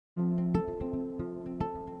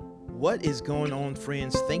What is going on,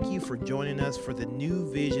 friends? Thank you for joining us for the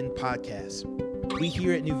New Vision podcast. We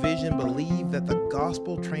here at New Vision believe that the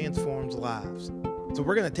gospel transforms lives. So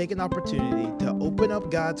we're going to take an opportunity to open up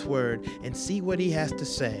God's word and see what he has to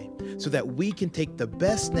say so that we can take the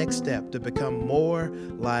best next step to become more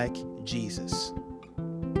like Jesus.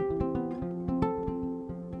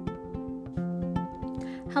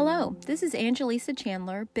 Hello, this is Angelisa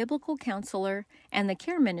Chandler, Biblical Counselor and the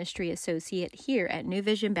Care Ministry Associate here at New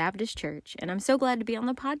Vision Baptist Church, and I'm so glad to be on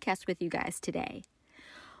the podcast with you guys today.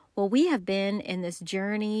 Well, we have been in this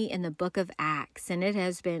journey in the book of Acts, and it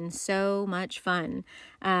has been so much fun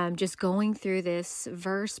just going through this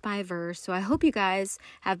verse by verse. So I hope you guys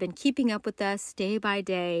have been keeping up with us day by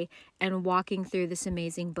day and walking through this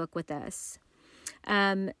amazing book with us.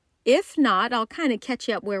 If not, I'll kind of catch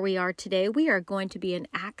you up where we are today. We are going to be in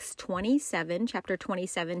Acts 27, chapter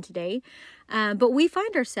 27 today. But we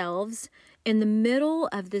find ourselves in the middle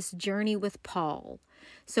of this journey with Paul.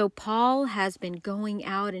 So Paul has been going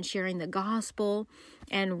out and sharing the gospel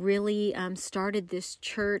and really started this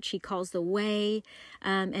church he calls The Way,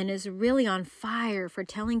 and is really on fire for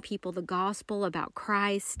telling people the gospel about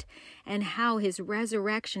Christ and how his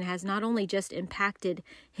resurrection has not only just impacted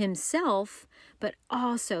himself, but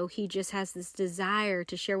also he just has this desire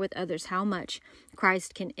to share with others how much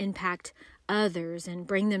Christ can impact others and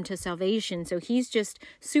bring them to salvation. So he's just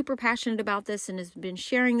super passionate about this and has been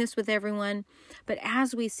sharing this with everyone. But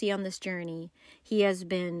as we see on this journey, he has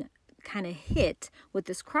been kind of hit with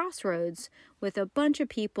this crossroads with a bunch of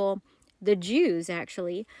people, the Jews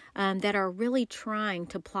actually, that are really trying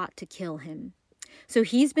to plot to kill him. So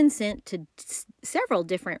he's been sent to several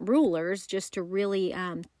different rulers just to really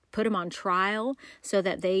put him on trial so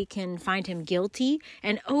that they can find him guilty.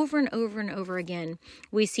 And over again,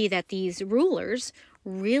 we see that these rulers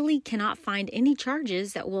really cannot find any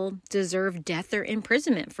charges that will deserve death or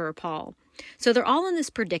imprisonment for Paul. So they're all in this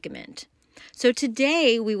predicament. So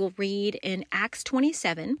today we will read in Acts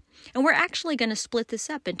 27, and we're actually going to split this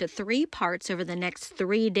up into 3 parts over the next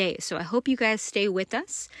 3 days. So I hope you guys stay with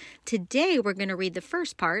us. Today we're going to read the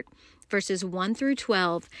first part, verses 1 through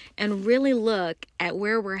 12, and really look at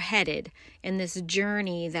where we're headed in this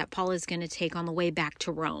journey that Paul is going to take on the way back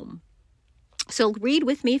to Rome. So read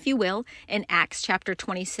with me, if you will, in Acts chapter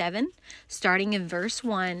 27, starting in verse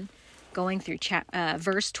 1, going through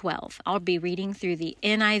verse 12. I'll be reading through the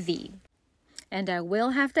NIV. And I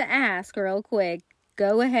will have to ask real quick,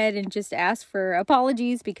 go ahead and just ask for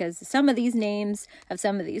apologies because some of these names of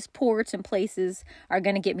some of these ports and places are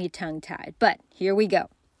going to get me tongue-tied. But here we go.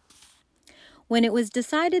 When it was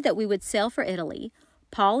decided that we would sail for Italy,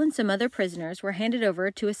 Paul and some other prisoners were handed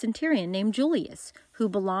over to a centurion named Julius, who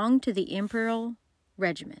belonged to the imperial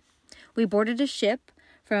regiment. We boarded a ship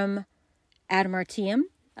from Adramyttium,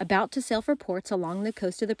 about to sail for ports along the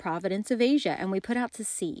coast of the province of Asia, and we put out to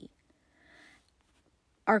sea.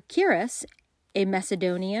 Archyras, a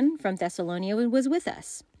Macedonian from Thessalonica, was with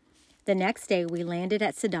us. The next day we landed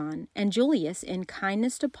at Sidon, and Julius, in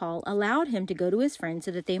kindness to Paul, allowed him to go to his friends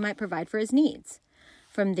so that they might provide for his needs.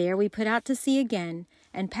 From there we put out to sea again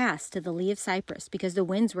and passed to the lee of Cyprus, because the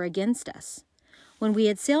winds were against us. When we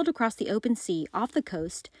had sailed across the open sea off the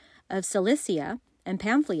coast of Cilicia and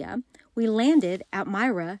Pamphylia, we landed at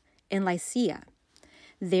Myra in Lycia.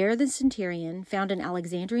 There the centurion found an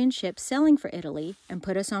Alexandrian ship sailing for Italy and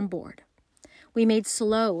put us on board. We made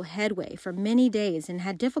slow headway for many days and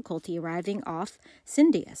had difficulty arriving off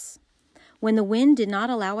Cnidus. When the wind did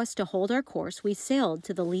not allow us to hold our course, we sailed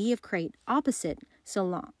to the lee of Crete opposite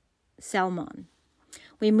Salmon.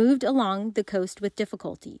 We moved along the coast with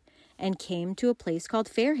difficulty and came to a place called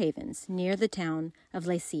Fair Havens near the town of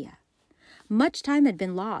Lasea. Much time had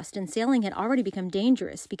been lost, and sailing had already become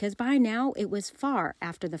dangerous because by now it was far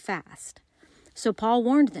after the fast. So Paul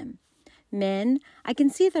warned them, "Men, I can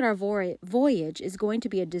see that our voyage is going to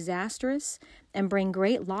be a disastrous and bring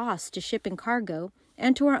great loss to ship and cargo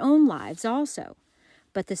and to our own lives also."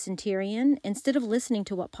 But the centurion, instead of listening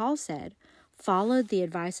to what Paul said, followed the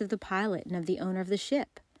advice of the pilot and of the owner of the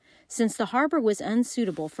ship. Since the harbor was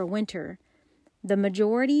unsuitable for winter, the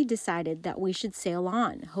majority decided that we should sail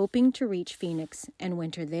on, hoping to reach Phoenix and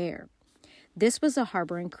winter there. This was a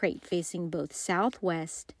harbor in Crete facing both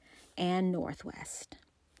southwest and northwest.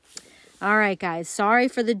 All right, guys, sorry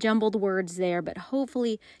for the jumbled words there, but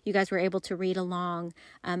hopefully you guys were able to read along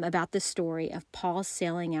about the story of Paul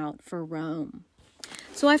sailing out for Rome.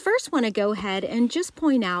 So I first want to go ahead and just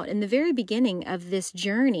point out in the very beginning of this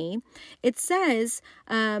journey, it says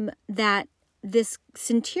that this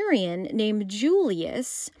centurion named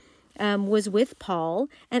Julius was with Paul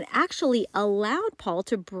and actually allowed Paul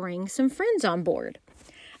to bring some friends on board.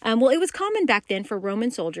 Well, it was common back then for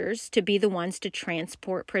Roman soldiers to be the ones to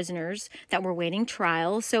transport prisoners that were waiting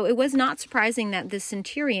trial, so it was not surprising that this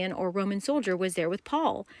centurion or Roman soldier was there with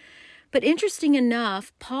Paul. But interesting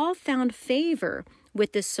enough, Paul found favor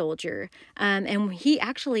with this soldier, and he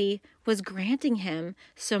actually was granting him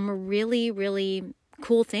some really, really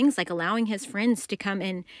cool things, like allowing his friends to come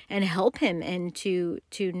in and help him and to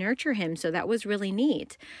nurture him. So that was really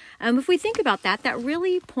neat. If we think about that, that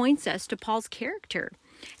really points us to Paul's character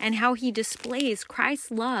and how he displays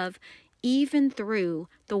Christ's love even through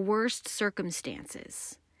the worst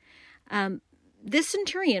circumstances. This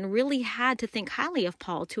centurion really had to think highly of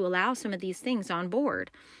Paul to allow some of these things on board.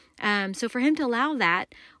 So for him to allow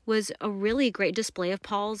that was a really great display of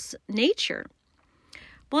Paul's nature.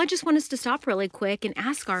 Well, I just want us to stop really quick and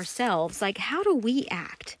ask ourselves, like, how do we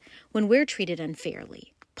act when we're treated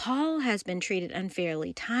unfairly? Paul has been treated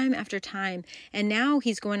unfairly time after time, and now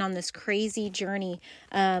he's going on this crazy journey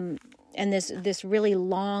and this really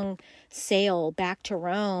long sail back to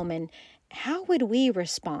Rome. And how would we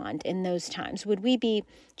respond in those times? Would we be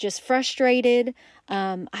just frustrated?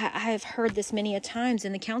 I've heard this many a times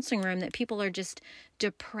in the counseling room that people are just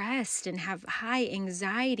depressed and have high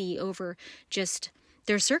anxiety over just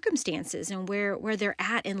their circumstances and where they're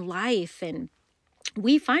at in life. And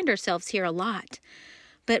we find ourselves here a lot.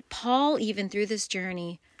 But Paul, even through this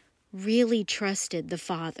journey, really trusted the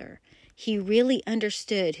Father. He really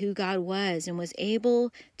understood who God was and was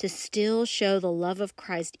able to still show the love of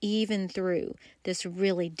Christ even through this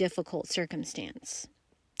really difficult circumstance.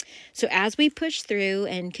 So as we push through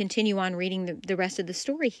and continue on reading the rest of the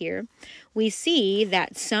story here, we see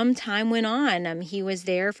that some time went on. He was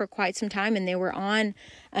there for quite some time, and they were on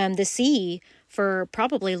the sea for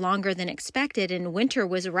probably longer than expected, and winter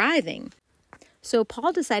was arriving. So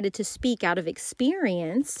Paul decided to speak out of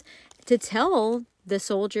experience to tell the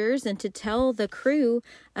soldiers and to tell the crew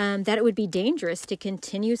that it would be dangerous to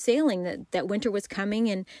continue sailing, that winter was coming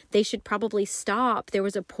and they should probably stop. There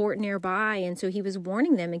was a port nearby, and so he was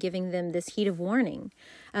warning them and giving them this heat of warning.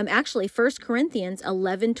 Actually, 1 Corinthians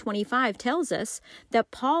 11:25 tells us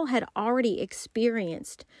that Paul had already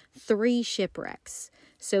experienced 3 shipwrecks.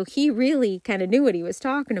 So he really kind of knew what he was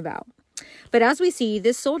talking about. But as we see,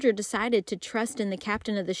 this soldier decided to trust in the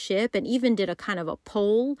captain of the ship and even did a kind of a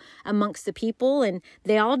poll amongst the people, and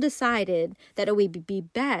they all decided that it would be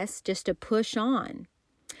best just to push on.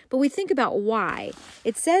 But we think about why.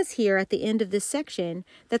 It says here at the end of this section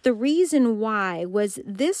that the reason why was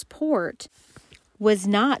this port was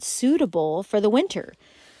not suitable for the winter.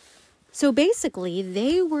 So basically,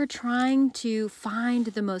 they were trying to find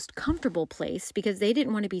the most comfortable place because they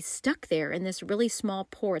didn't want to be stuck there in this really small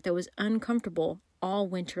port that was uncomfortable all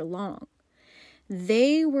winter long.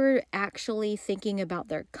 They were actually thinking about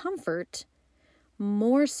their comfort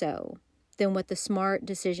more so than what the smart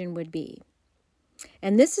decision would be.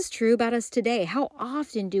 And this is true about us today. How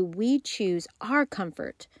often do we choose our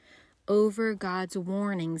comfort over God's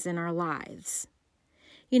warnings in our lives?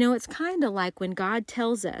 You know, it's kind of like when God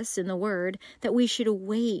tells us in the Word that we should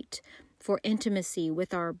wait for intimacy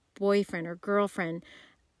with our boyfriend or girlfriend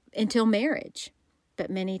until marriage. But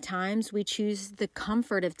many times we choose the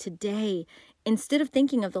comfort of today instead of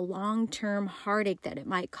thinking of the long-term heartache that it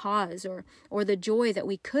might cause or the joy that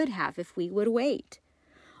we could have if we would wait.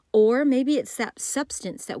 Or maybe it's that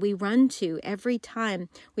substance that we run to every time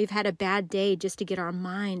we've had a bad day just to get our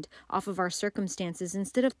mind off of our circumstances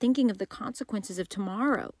instead of thinking of the consequences of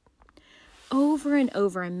tomorrow. Over and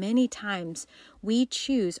over and many times we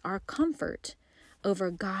choose our comfort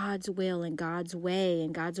over God's will and God's way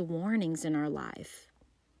and God's warnings in our life.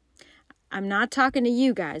 I'm not talking to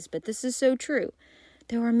you guys, but this is so true.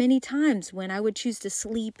 There were many times when I would choose to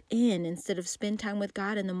sleep in instead of spend time with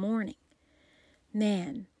God in the morning.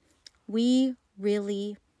 Man, we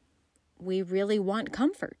really want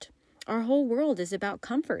comfort. Our whole world is about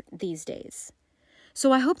comfort these days.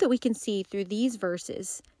 So I hope that we can see through these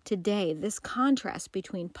verses today this contrast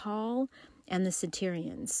between Paul and the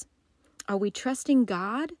centurions. Are we trusting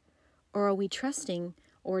God, or are we trusting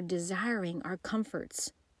or desiring our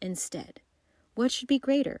comforts instead? What should be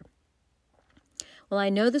greater? Well, I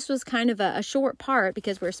know this was kind of a short part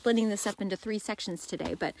because we're splitting this up into 3 sections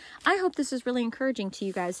today, but I hope this is really encouraging to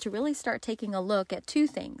you guys to really start taking a look at 2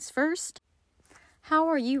 things. First, how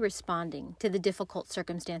are you responding to the difficult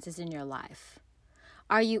circumstances in your life?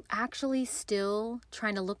 Are you actually still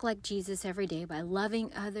trying to look like Jesus every day by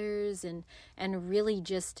loving others and really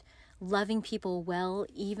just loving people well,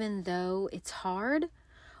 even though it's hard?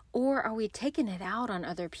 Or are we taking it out on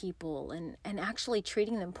other people and actually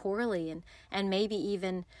treating them poorly and maybe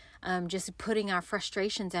even just putting our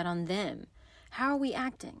frustrations out on them? How are we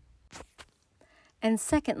acting? And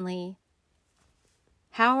secondly,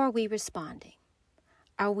 how are we responding?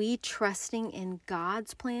 Are we trusting in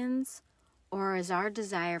God's plans, or is our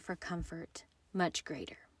desire for comfort much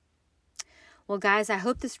greater? Well, guys, I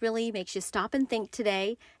hope this really makes you stop and think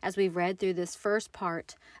today as we've read through this first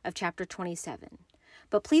part of chapter 27.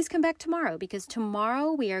 But please come back tomorrow, because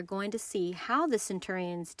tomorrow we are going to see how the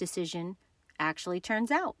centurion's decision actually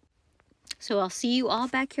turns out. So I'll see you all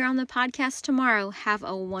back here on the podcast tomorrow. Have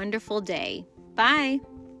a wonderful day. Bye.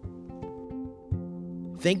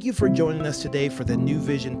 Thank you for joining us today for the New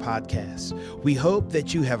Vision podcast. We hope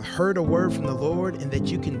that you have heard a word from the Lord and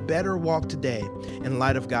that you can better walk today in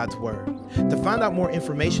light of God's word. To find out more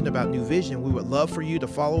information about New Vision, we would love for you to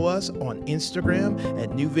follow us on Instagram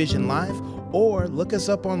at New Vision Life, or look us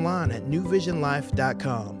up online at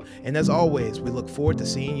newvisionlife.com. And as always, we look forward to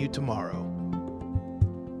seeing you tomorrow.